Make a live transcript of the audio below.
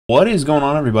What is going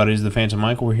on, everybody? It's the Phantom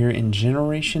Michael. We're here in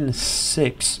Generation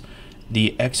 6,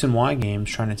 the X and Y games,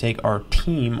 trying to take our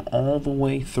team all the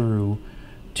way through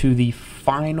to the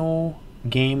final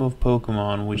game of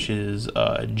Pokemon, which is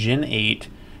Gen 8,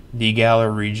 the Galar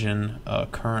region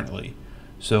currently.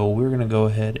 So we're going to go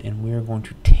ahead and we're going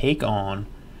to take on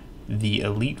the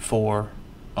Elite Four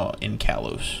in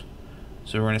Kalos.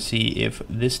 So we're going to see if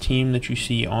this team that you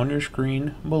see on your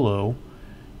screen below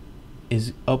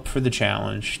is up for the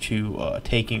challenge to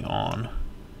taking on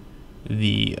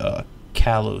the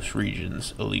Kalos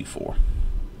region's Elite Four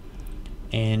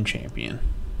and champion.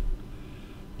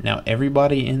 Now,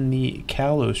 everybody in the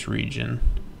Kalos region,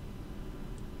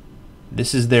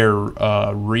 this is their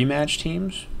rematch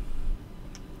teams.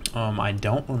 I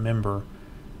don't remember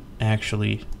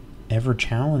actually ever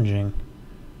challenging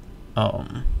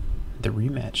the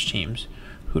rematch teams.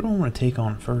 Who do I want to take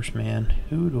on first, man?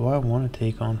 Who do I want to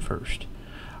take on first?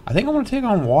 I think I want to take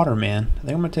on Water, man. I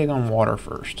think I'm going to take on Water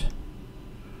first.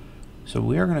 So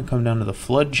we are going to come down to the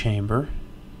Flood Chamber,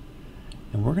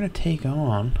 and we're going to take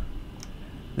on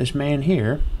this man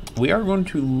here. We are going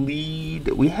to lead.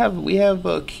 We have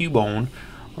Cubone,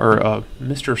 or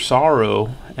Mr.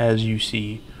 Sorrow, as you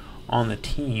see on the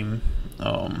team.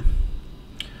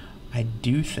 I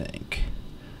do think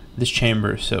this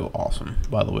chamber is so awesome,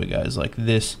 by the way, guys. Like,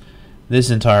 this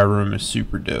entire room is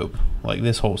super dope. Like,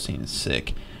 this whole scene is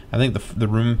sick. I think the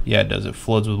room, yeah, it does. It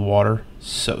floods with water.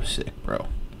 So sick, bro.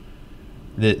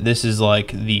 This is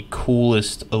like the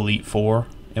coolest Elite Four,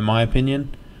 in my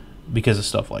opinion, because of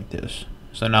stuff like this.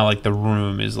 So now, like, the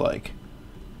room is like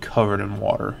covered in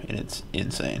water, and it's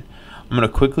insane. I'm gonna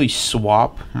quickly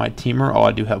swap my teamer. Oh,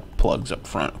 I do have Plugs up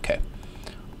front. Okay,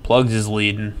 Plugs is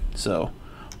leading. So,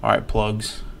 all right,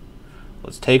 Plugs.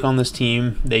 Let's take on this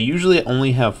team. They usually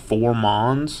only have 4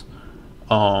 Mons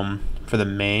for the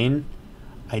main.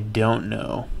 I don't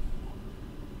know.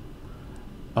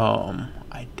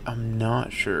 I'm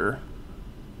not sure.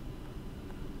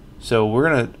 So we're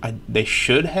gonna. They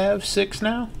should have 6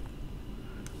 now.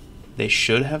 They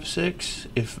should have 6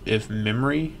 if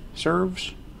memory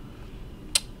serves.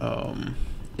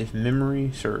 If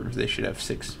memory serves, they should have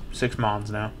 6 Mons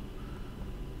now.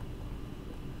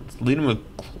 Lead him with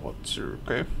Klutzer,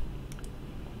 okay.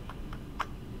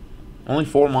 Only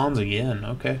 4 Mons again,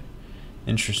 okay.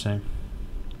 Interesting.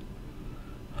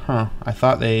 Huh. I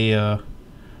thought they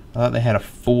had a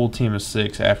full team of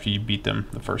 6 after you beat them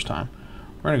the first time.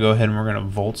 We're gonna go ahead and we're gonna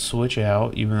Volt Switch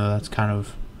out, even though that's kind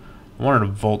of, I wanted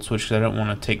to Volt Switch because I don't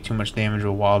want to take too much damage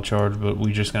with Wild Charge, but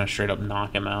we're just gonna straight up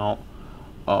knock him out.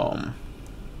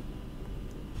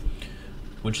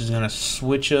 Which is gonna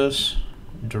switch us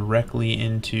directly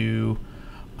into,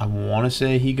 I want to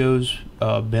say he goes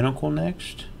Binnacle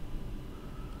next.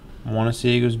 I want to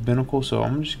say he goes Binnacle, so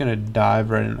I'm just going to dive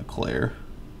right into Claire.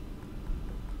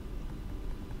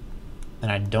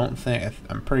 And I don't think,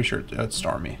 I'm pretty sure it's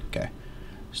Starmie. Okay.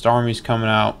 Starmie's coming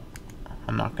out.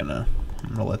 I'm going to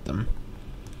let them,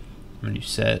 I'm going to do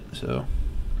set, so,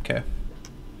 okay.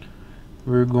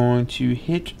 We're going to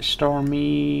hit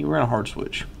Starmie, we're going to hard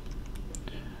switch.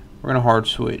 We're going to hard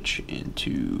switch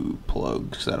into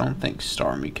Plugs. I don't think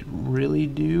Starmie could really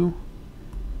do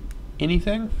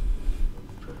anything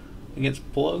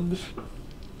against Plugs.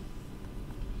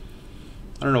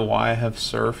 I don't know why I have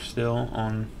Surf still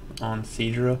on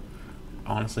Seadra.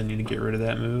 I honestly need to get rid of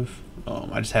that move.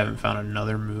 I just haven't found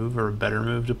another move or a better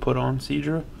move to put on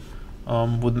Seadra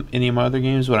with any of my other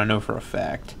games, but I know for a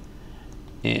fact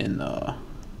in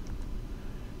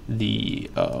the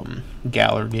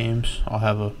Galar games I'll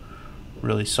have a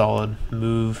really solid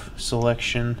move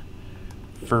selection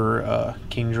for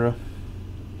Kingdra.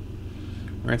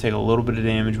 We're going to take a little bit of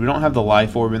damage. We don't have the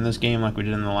Life Orb in this game like we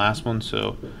did in the last one,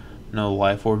 so no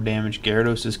Life Orb damage.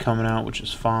 Gyarados is coming out, which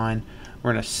is fine.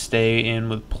 We're going to stay in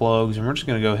with Plugs, and we're just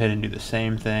going to go ahead and do the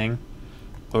same thing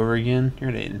over again.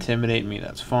 You're going to intimidate me,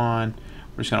 that's fine.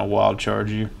 We're just going to Wild Charge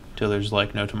you till there's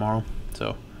like no tomorrow.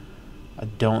 So I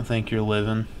don't think you're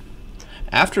living.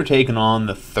 After taking on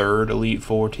the 3rd Elite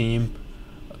Four team,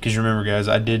 because remember, guys,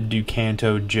 I did do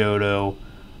Kanto, Johto,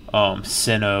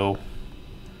 Sinnoh,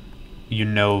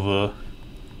 Unova,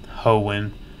 Hoenn.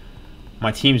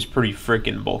 My team's pretty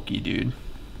freaking bulky, dude.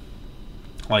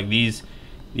 Like, these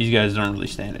guys don't really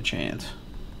stand a chance.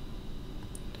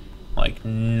 Like,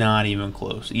 not even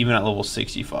close, even at level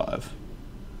 65.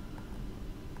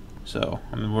 So,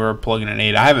 I mean, we're plugging an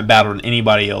 8. I haven't battled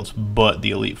anybody else but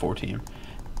the Elite Four team.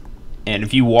 And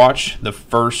if you watch the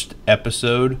first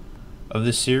episode of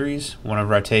this series,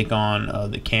 whenever I take on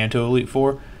the Kanto Elite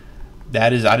Four,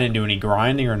 that is, I didn't do any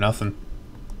grinding or nothing.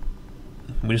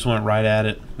 We just went right at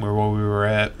it where we were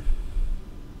at.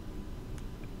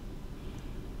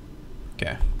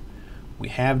 Okay. We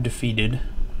have defeated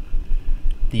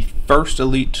the first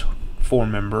Elite Four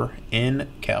member in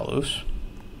Kalos.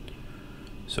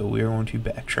 So we are going to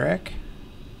backtrack.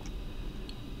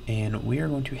 And we are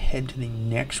going to head to the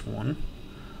next one.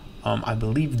 I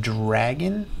believe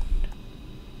Dragon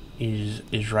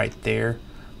is right there.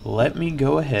 Let me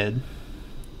go ahead.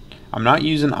 I'm not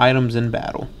using items in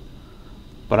battle,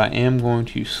 but I am going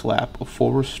to slap a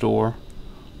full restore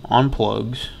on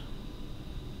plugs.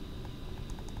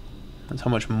 That's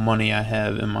how much money I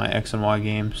have in my X and Y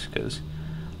games, because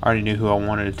I already knew who I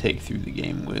wanted to take through the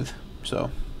game with. So,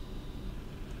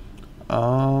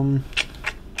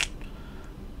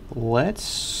 let's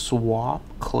swap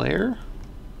Claire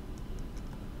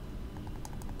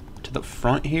to the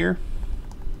front here.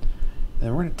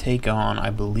 Then we're going to take on, I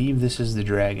believe this is the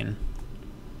Dragon.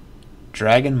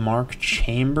 Dragon Mark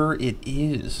Chamber it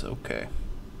is. Okay.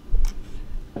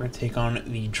 We're going to take on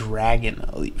the Dragon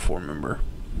Elite Four member.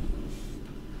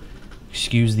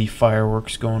 Excuse the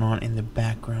fireworks going on in the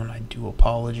background. I do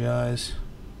apologize.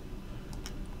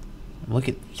 Look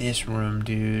at this room,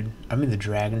 dude. I mean, the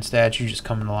dragon statue just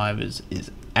coming alive is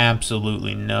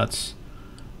absolutely nuts.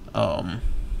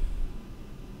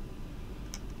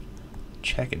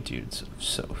 Check it, dude. It's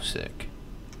so sick.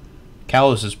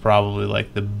 Kalos is probably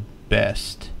like the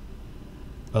best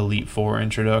Elite Four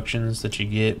introductions that you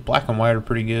get. Black and white are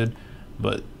pretty good,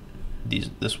 but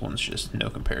this one's just no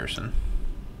comparison.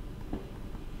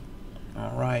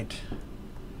 All right,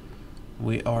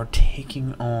 we are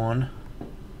taking on.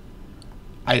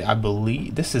 I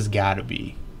believe this has gotta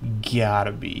be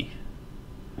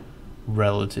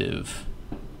relative.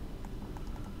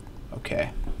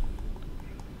 Okay,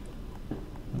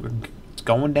 it's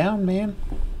going down, man.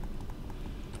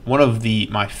 One of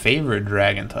my favorite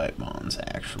dragon type mons,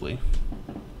 actually.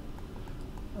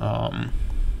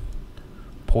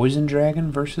 Poison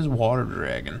dragon versus water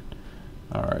dragon.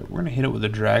 Alright, we're gonna hit it with a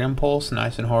dragon pulse,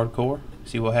 nice and hardcore.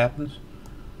 See what happens.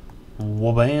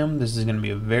 Wabam! This is gonna be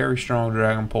a very strong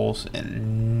dragon pulse,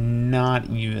 and not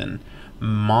even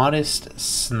modest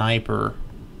sniper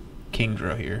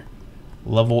Kingdra here.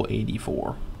 Level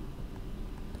 84.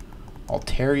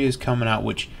 Altaria is coming out,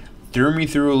 which threw me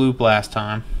through a loop last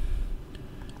time,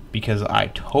 because I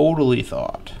totally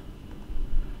thought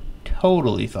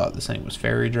this thing was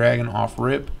fairy dragon off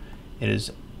rip. It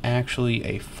is actually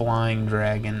a flying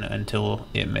dragon until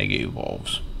it mega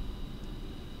evolves.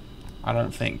 I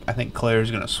think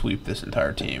Claire's gonna sweep this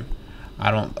entire team.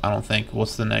 I don't think,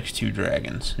 what's the next two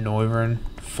dragons? Noivern,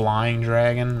 flying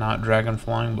dragon, not dragon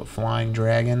flying, but flying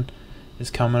dragon is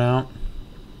coming out.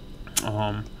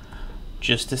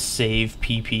 Just to save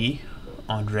PP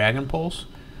on Dragon Pulse,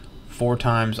 4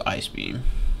 times Ice Beam.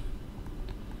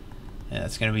 And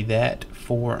that's gonna be that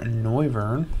for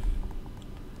Noivern.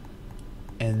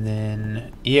 And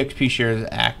then EXP share is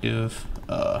active.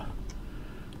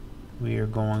 We are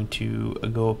going to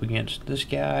go up against this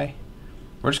guy.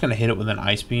 We're just going to hit it with an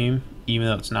Ice Beam. Even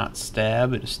though it's not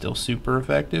stab, it is still super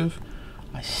effective.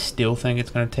 I still think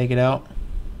it's going to take it out.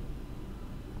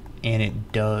 And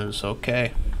it does.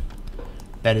 Okay.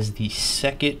 That is the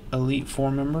second Elite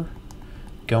Four member.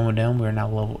 Going down, we are now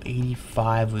level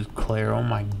 85 with Claire. Oh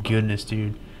my goodness,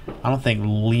 dude. I don't think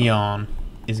Leon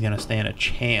is going to stand a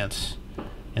chance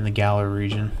in the Galar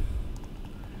region,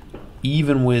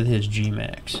 even with his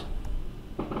G-Max.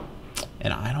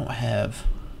 And I don't have...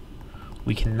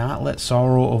 We cannot let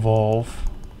Sorrow evolve,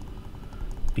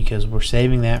 because we're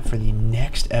saving that for the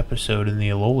next episode in the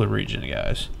Alola region,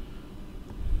 guys.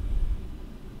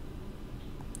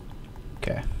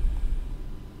 Okay.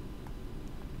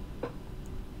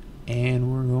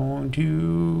 And we're going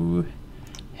to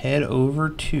head over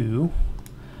to...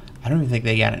 I don't even think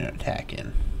they got an attack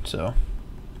in, so...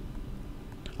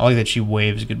 I like that she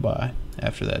waves goodbye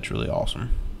after that. It's really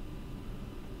awesome.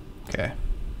 Okay.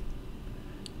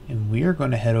 And we are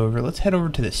going to head over. Let's head over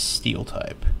to the Steel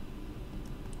type.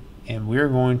 And we're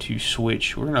going to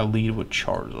switch. We're going to lead with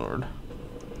Charizard.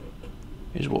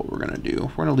 Here's what we're going to do.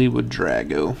 We're going to lead with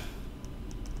Drago.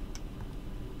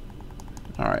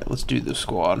 Alright, let's do this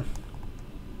squad.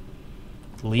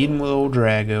 Leading with old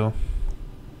Drago.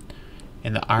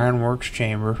 In the Ironworks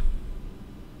Chamber.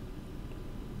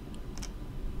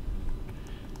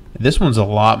 This one's a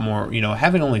lot more, you know,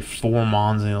 having only 4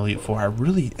 Mons in the Elite Four,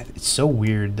 it's so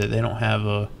weird that they don't have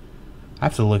a, I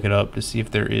have to look it up to see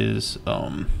if there is,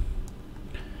 to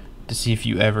see if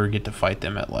you ever get to fight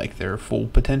them at, like, their full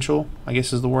potential, I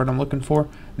guess is the word I'm looking for.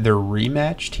 Their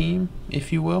rematch team,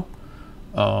 if you will.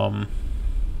 Alright,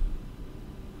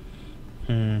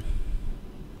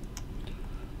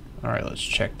 let's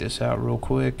check this out real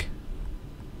quick.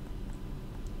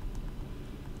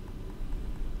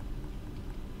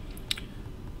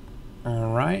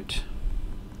 Alright.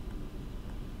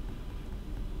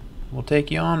 We'll take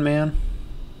you on, man.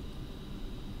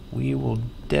 We will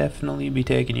definitely be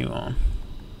taking you on.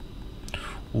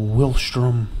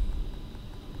 Willstrom.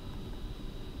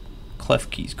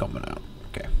 Klefki's coming out.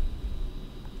 Okay.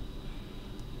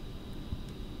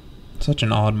 Such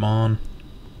an odd mon.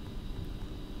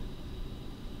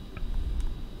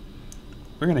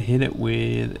 We're going to hit it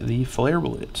with the Flare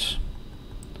Blitz.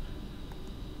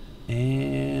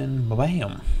 And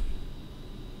bam.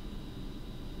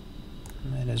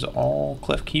 That is all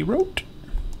Klefki wrote.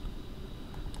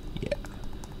 Yeah.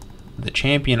 The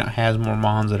champion has more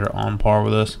mons that are on par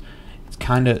with us. It's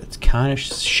kind of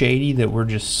shady that we're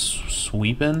just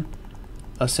sweeping,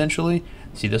 essentially.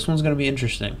 See, this one's going to be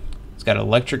interesting. It's got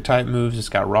electric type moves, it's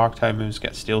got rock type moves, it's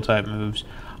got steel type moves.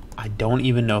 I don't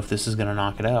even know if this is going to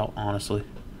knock it out, honestly.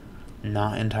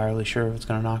 Not entirely sure if it's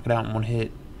going to knock it out in one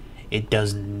hit. It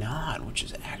does not, which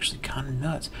is actually kind of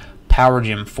nuts. Power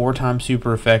Gem, 4 times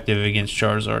super effective against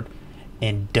Charizard.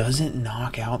 And doesn't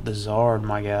knock out the Zard,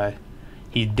 my guy.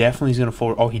 He definitely is going to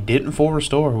full... Oh, he didn't full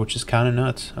restore, which is kind of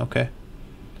nuts. Okay.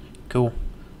 Cool.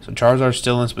 So Charizard's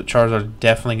still in, but Charizard's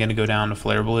definitely going to go down to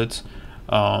Flare Blitz.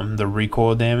 The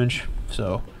recoil damage.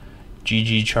 So,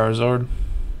 GG Charizard.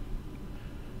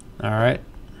 Alright.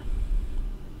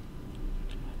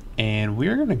 And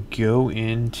we're going to go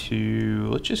into...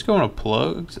 Let's just go into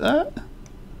plugs. Let's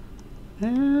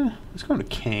go into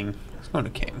King. Let's go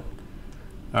into King.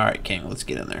 Alright, King. Let's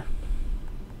get in there.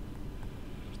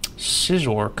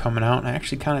 Scizor coming out. I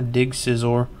actually kind of dig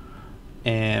Scizor.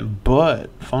 But,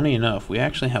 funny enough, we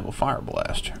actually have a Fire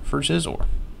Blast for Scizor.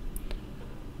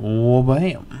 Well,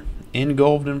 bam.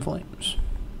 Engulfed in Flames.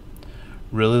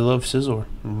 Really love Scizor.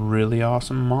 Really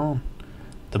awesome mon.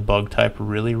 The bug type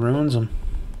really ruins him.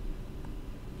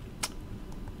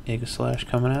 Aegislash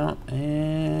coming out.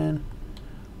 And,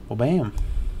 well, bam.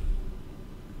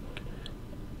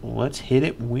 Let's hit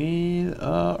it with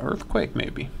Earthquake,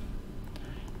 maybe.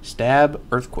 Stab,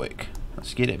 Earthquake.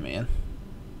 Let's get it, man.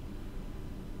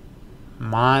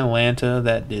 My Lanta,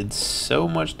 that did so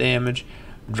much damage.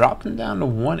 Dropped him down to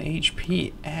 1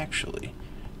 HP, actually.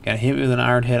 Gotta hit me with an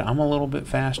Iron Head. I'm a little bit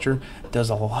faster. Does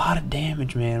a lot of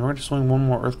damage, man. We're gonna swing one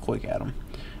more Earthquake at him.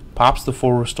 Pops the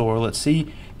full restore. Let's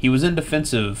see. He was in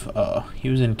defensive. He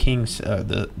was in King's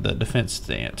the defense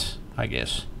stance, I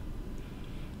guess.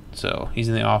 So he's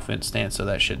in the offense stance, so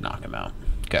that should knock him out.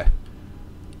 Okay.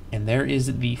 And there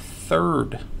is the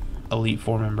 3rd Elite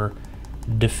Four member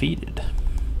defeated.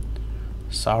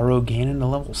 Sorrow gaining to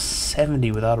level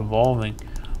 70 without evolving.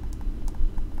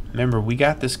 Remember, we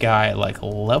got this guy at like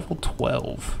level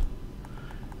 12.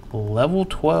 Level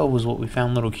 12 was what we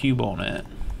found little Cubone at.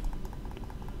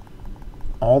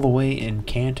 All the way in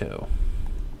Kanto.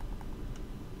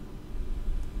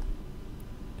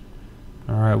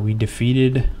 Alright, we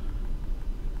defeated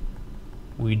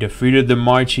the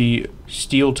mighty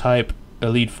Steel type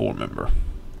Elite Four member.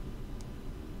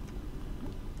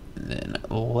 And then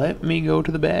let me go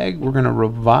to the bag. We're gonna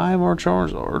revive our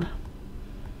Charizard.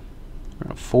 We're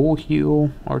gonna full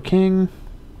heal our King.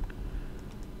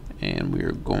 And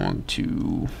we're going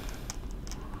to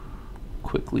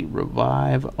quickly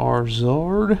revive our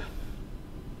Zard.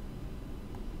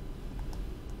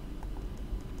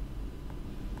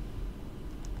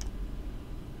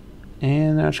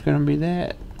 And that's going to be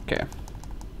that. Okay.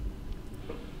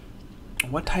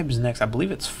 What type is next? I believe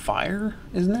it's Fire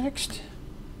is next.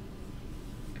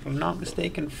 If I'm not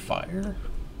mistaken, Fire.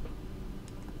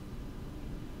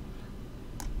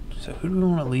 So who do we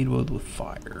want to lead with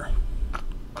Fire?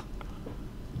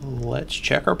 Let's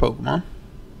check our Pokemon.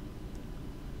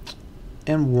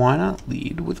 And why not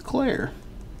lead with Claire?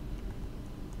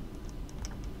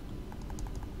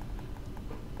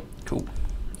 Cool.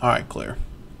 Alright, Claire.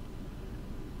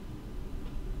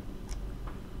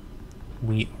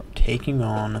 We are taking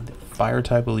on the Fire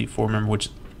type Elite Four member, which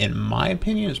in my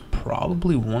opinion is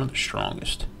probably one of the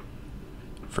strongest.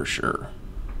 For sure.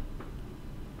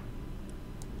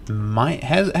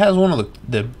 Has one of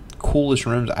the coolest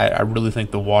rooms. I really think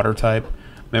the Water type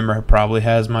member probably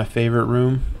has my favorite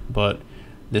room, but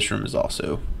this room is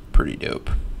also pretty dope.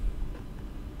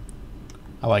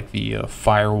 I like the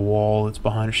firewall that's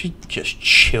behind her. She's just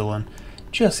chilling.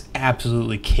 Just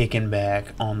absolutely kicking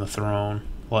back on the throne.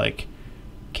 Like,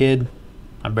 kid,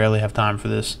 I barely have time for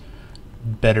this.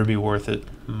 Better be worth it.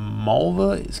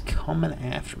 Malva is coming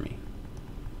after me.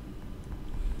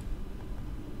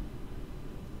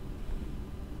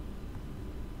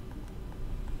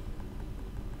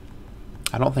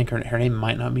 I don't think her name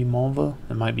might not be Malva.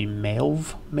 It might be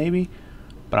Malv, maybe.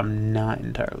 But I'm not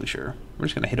entirely sure. We're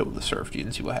just going to hit it with the Surf G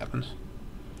and see what happens.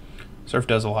 Surf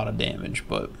does a lot of damage,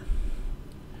 but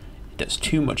it does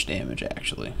too much damage,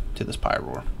 actually, to this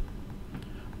Pyroar.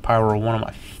 Pyroar, one of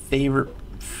my favorite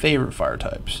fire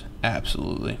types.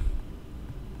 Absolutely.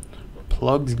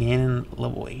 Plugs gaining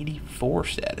level 84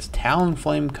 status.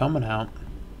 Talonflame coming out.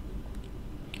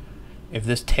 If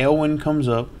this Tailwind comes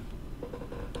up,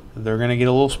 they're going to get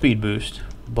a little speed boost,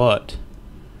 but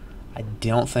I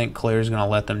don't think Claire's going to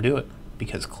let them do it,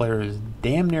 because Claire is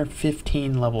damn near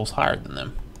 15 levels higher than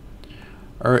them.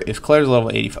 Or if Claire's level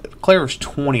 85, Claire's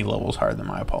 20 levels higher than them,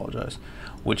 I apologize.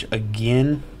 Which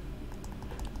again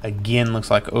looks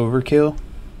like overkill.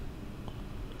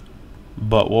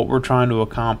 But what we're trying to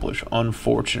accomplish,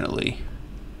 unfortunately,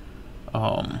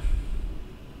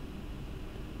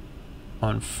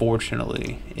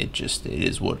 it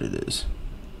is what it is.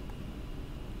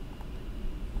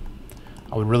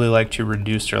 I would really like to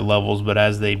reduce their levels, but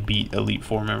as they beat Elite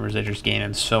Four members, they're just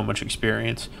gaining so much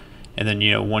experience. And then,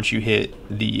 you know, once you hit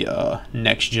the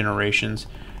next generations,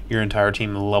 your entire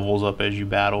team levels up as you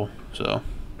battle. So,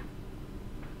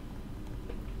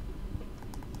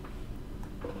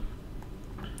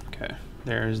 okay,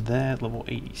 there's that, level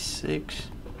 86.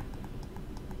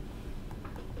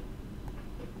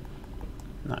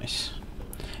 Nice.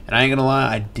 And I ain't gonna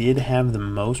lie, I did have the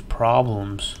most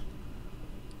problems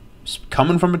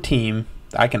coming from a team.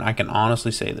 I can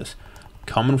honestly say this,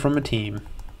 coming from a team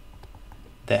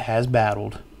that has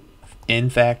in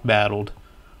fact battled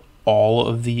all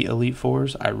of the Elite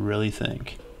Fours. I really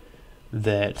think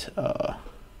that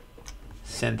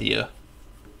Cynthia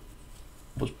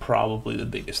was probably the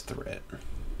biggest threat.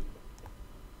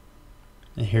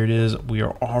 And here it is. We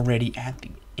are already at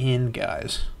the end,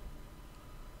 guys.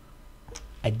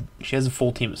 She has a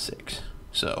full team of 6.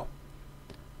 So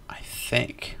I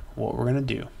think what we're going to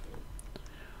do,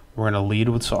 we're going to lead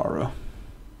with Sorrow.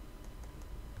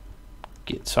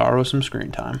 Get Sorrow some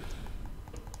screen time.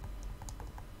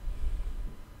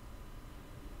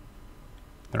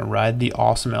 Gonna ride the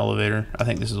awesome elevator. I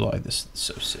think this is why this is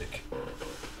so sick.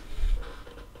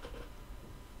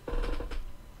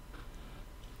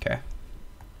 Okay.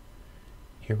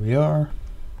 Here we are.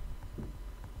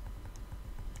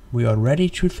 We are ready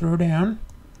to throw down.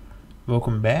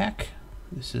 Welcome back.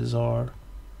 This is our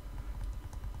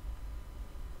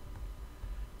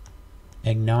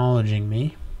acknowledging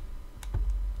me.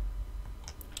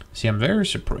 See, I'm very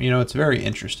surprised. You know, it's very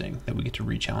interesting that we get to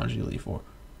re-challenge the Elite Four.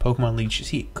 Pokemon League,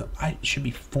 I should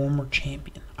be former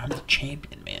champion. I'm the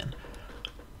champion, man.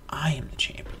 I am the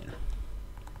champion.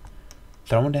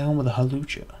 Throwing down with a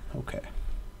Hawlucha. Okay.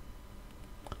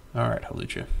 Alright,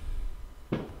 Hawlucha.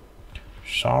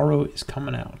 Sorrow is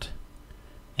coming out.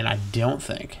 And I don't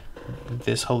think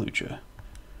this Hawlucha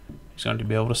is going to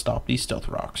be able to stop these Stealth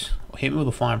Rocks. Hit me with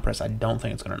a Flying Press. I don't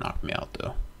think it's going to knock me out,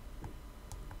 though.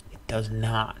 It does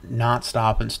not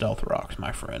stop in Stealth Rocks,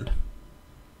 my friend.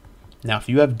 Now, if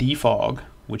you have Defog,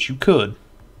 which you could,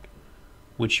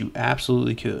 which you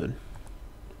absolutely could,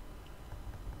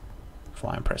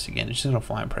 Flying Press again. It's just going to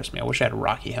Flying Press me. I wish I had a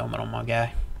Rocky Helmet on my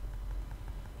guy.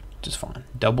 Just fine.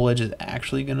 Double Edge is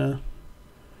actually going to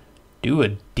do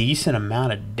a decent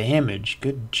amount of damage.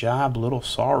 Good job, little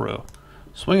Sorrow.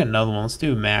 Swing another one. Let's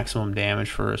do maximum damage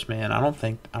first, man. I don't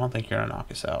think you're going to knock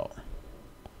us out.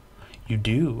 You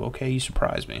do? Okay, you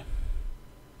surprised me.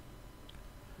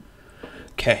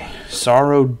 Okay,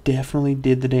 Sorrow definitely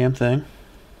did the damn thing.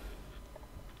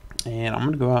 And I'm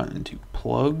going to go out into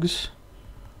Plugs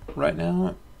right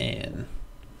now. And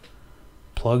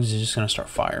Plugs is just going to start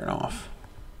firing off.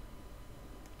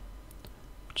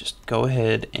 Just go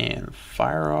ahead and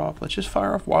fire off. Let's just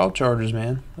fire off Wild Charges,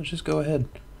 man. Let's just go ahead.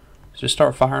 Let's just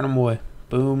start firing them away.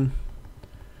 Boom.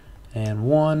 And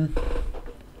 1.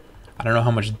 I don't know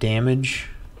how much damage.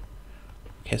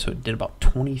 Okay, so it did about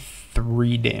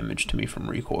 23 damage to me from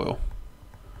recoil.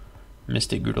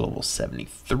 Mystic grew to level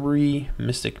 73.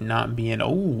 Mystic not being...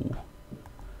 Oh!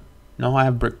 No, I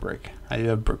have Brick Break. I do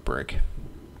have Brick Break.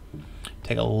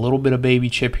 Take a little bit of Baby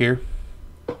Chip here,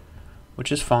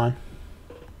 which is fine.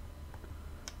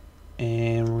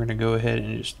 And we're going to go ahead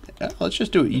and just... let's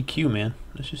just do an EQ, man.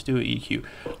 Let's just do an EQ.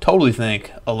 Totally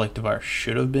think Electivire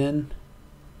should have been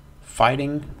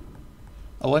fighting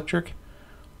Electric,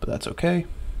 but that's okay.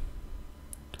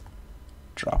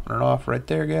 Dropping it off right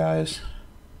there, guys.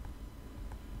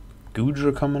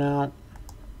 Goodra coming out.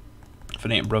 If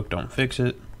it ain't broke, don't fix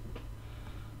it.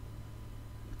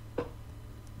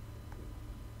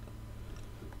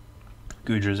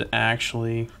 Goodra's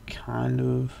actually kind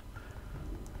of...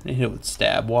 hit it with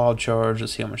Stab, Wild Charge.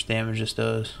 Let's see how much damage this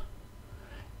does.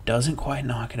 Doesn't quite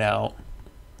knock it out.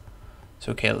 It's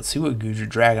okay. Let's see what Goodra...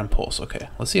 Dragon Pulse. Okay,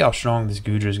 let's see how strong this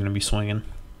Goodra is going to be swinging.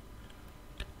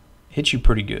 Hit you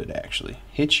pretty good, actually.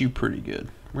 Hit you pretty good.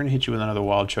 We're going to hit you with another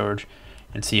wild charge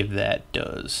and see if that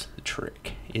does the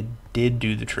trick. It did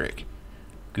do the trick.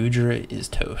 Goodra is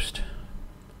toast.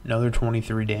 Another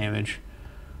 23 damage.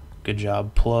 Good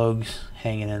job. Plugs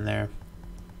hanging in there.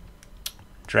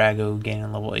 Drago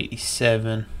gaining level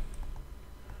 87.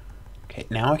 Okay,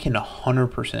 now I can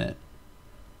 100%.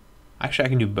 Actually, I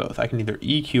can do both. I can either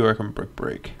EQ or I can Brick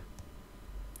Break.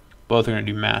 Both are going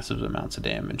to do massive amounts of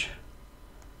damage.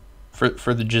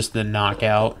 For just the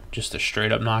knockout, just a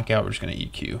straight up knockout, we're just going to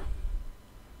EQ.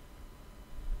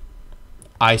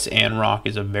 Ice and Rock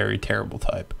is a very terrible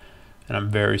type. And I'm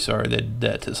very sorry that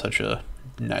that's such a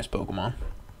nice Pokemon.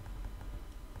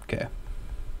 Okay.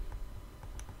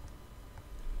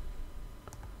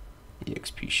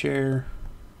 EXP share.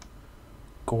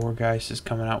 Gourgeist is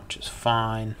coming out, which is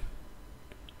fine.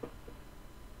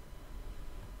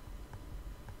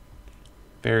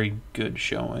 Very good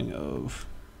showing of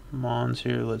Mons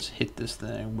here. Let's hit this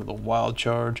thing with a wild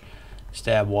charge.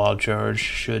 Stab wild charge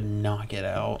should knock it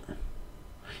out.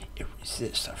 It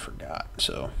resists, I forgot.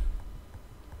 So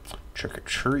trick or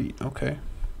treat, okay.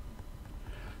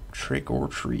 Trick or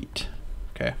treat,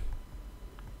 okay.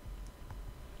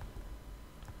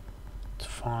 It's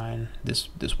fine. This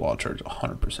wild charge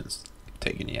 100%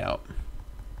 taking you out.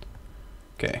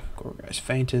 Okay, Gourgeist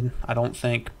fainted. I don't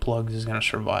think Plugs is going to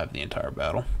survive the entire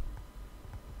battle.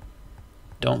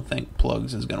 Don't think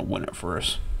Plugs is going to win it for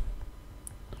us.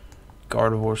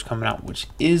 Gardevoir's coming out, which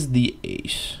is the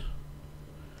ace.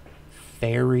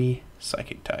 Fairy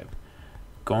Psychic type.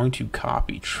 Going to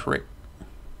copy Trick.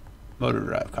 Motor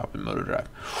Drive, copy Motor Drive.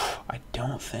 I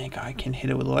don't think I can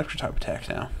hit it with Electric type attacks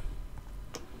now.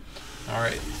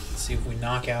 Alright, let's see if we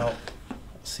knock out.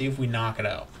 Let's see if we knock it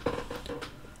out.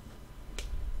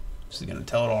 This is going to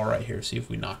tell it all right here. See if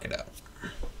we knock it out.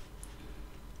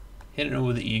 Hitting it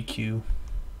with the EQ.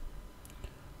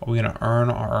 Are we going to earn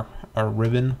our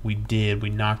ribbon? We did. We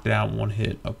knocked it out in one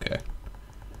hit. Okay.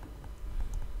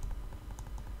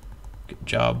 Good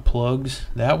job, Plugs.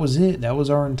 That was it. That was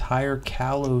our entire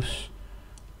Kalos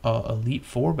Elite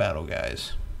Four battle,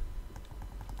 guys.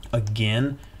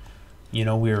 Again, you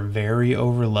know, we are very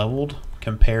over leveled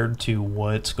compared to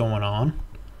what's going on.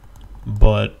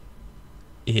 But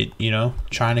it, you know,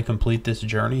 trying to complete this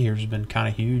journey here has been kind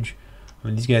of huge. I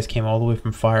mean, these guys came all the way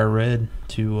from Fire Red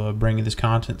to bring you this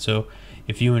content. So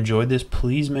if you enjoyed this,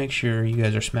 please make sure you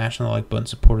guys are smashing the like button.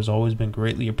 Support has always been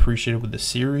greatly appreciated with the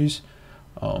series.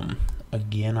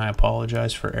 Again, I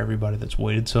apologize for everybody that's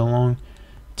waited so long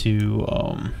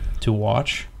to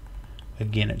watch.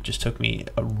 Again, it just took me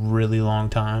a really long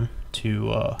time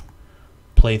to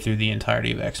play through the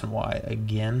entirety of X and Y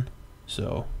again.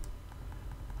 So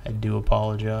I do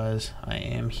apologize. I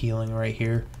am healing right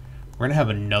here. We're going to have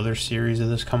another series of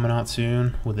this coming out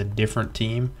soon with a different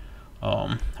team.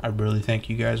 I really think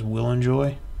you guys will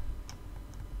enjoy.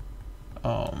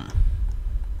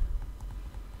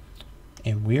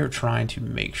 And we are trying to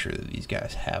make sure that these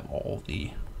guys have all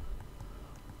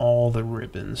the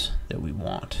ribbons that we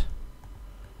want.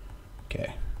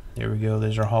 Okay, there we go.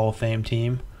 There's our Hall of Fame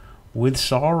team. With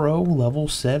Sorrow, level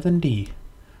 70.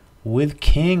 With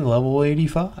King, level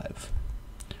 85.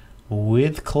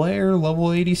 With Claire,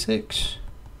 level 86.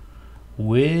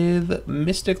 With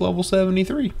Mystic, level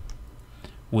 73.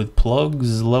 With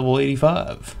Plugs, level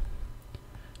 85.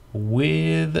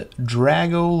 With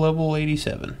Drago, level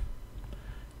 87.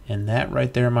 And that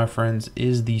right there, my friends,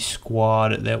 is the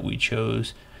squad that we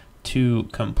chose to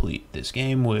complete this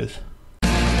game with.